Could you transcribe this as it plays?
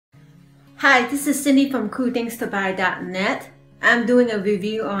Hi, this is Cindy from coolthingstobuy.net. I'm doing a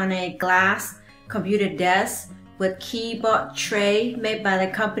review on a glass computer desk with keyboard tray made by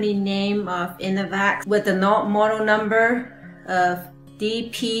the company name of Innovex with the model number of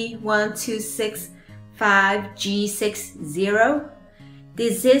DP1265G60.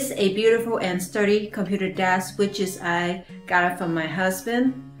 This is a beautiful and sturdy computer desk, which I got it from my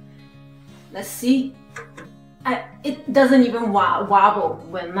husband. Let's see. It doesn't even wobble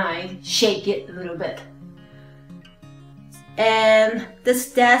when I shake it a little bit. And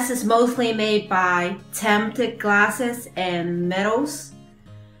this desk is mostly made by tempered glasses and metals.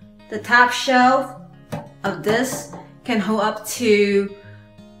 The top shelf of this can hold up to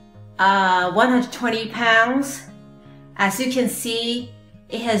 120 pounds. As you can see,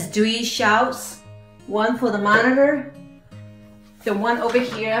 it has three shelves. One for the monitor. The one over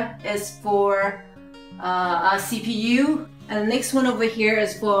here is for a CPU, and the next one over here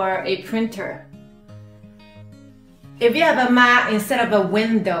is for a printer. If you have a Mac instead of a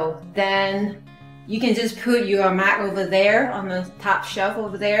window, then you can just put your Mac over there on the top shelf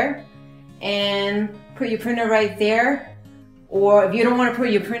over there and put your printer right there. Or if you don't want to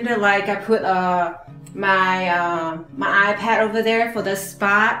put your printer, like I put my iPad over there for the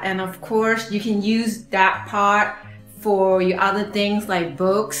spot, and of course you can use that part for your other things like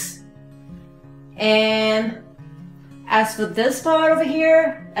books. And as for this part over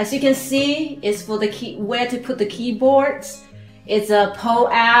here, as you can see, it's for the where to put the keyboards. It's a pull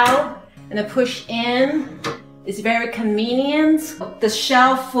out and a push in. It's very convenient. The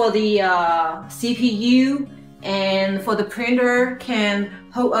shelf for the CPU and for the printer can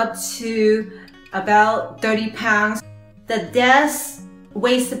hold up to about 30 pounds. The desk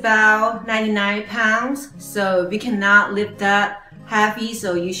weighs about 99 pounds, so we cannot lift that heavy,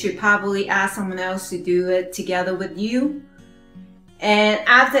 so you should probably ask someone else to do it together with you. And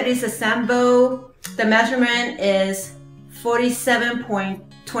after it's assembled, the measurement is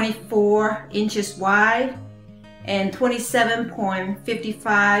 47.24 inches wide and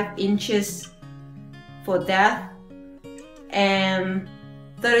 27.55 inches for depth and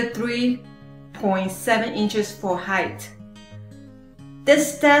 33.7 inches for height.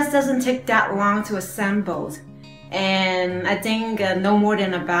 This desk doesn't take that long to assemble, and I think no more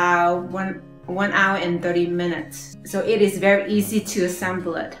than about 1 hour and 30 minutes. So it is very easy to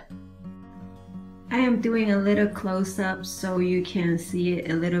assemble it. I am doing a little close-up so you can see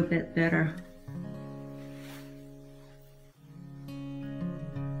it a little bit better.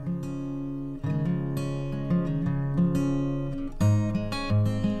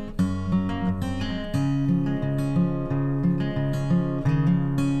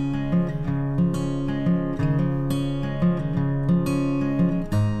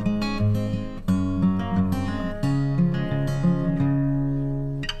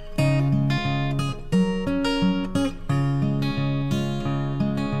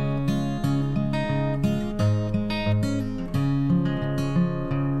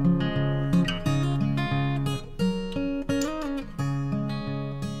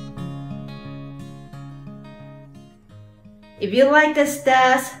 If you like this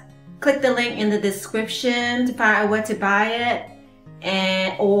desk, click the link in the description to find out where to buy it,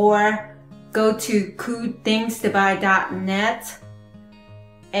 or go to coolthingstobuy.net.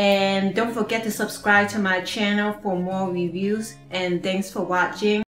 And don't forget to subscribe to my channel for more reviews, and thanks for watching.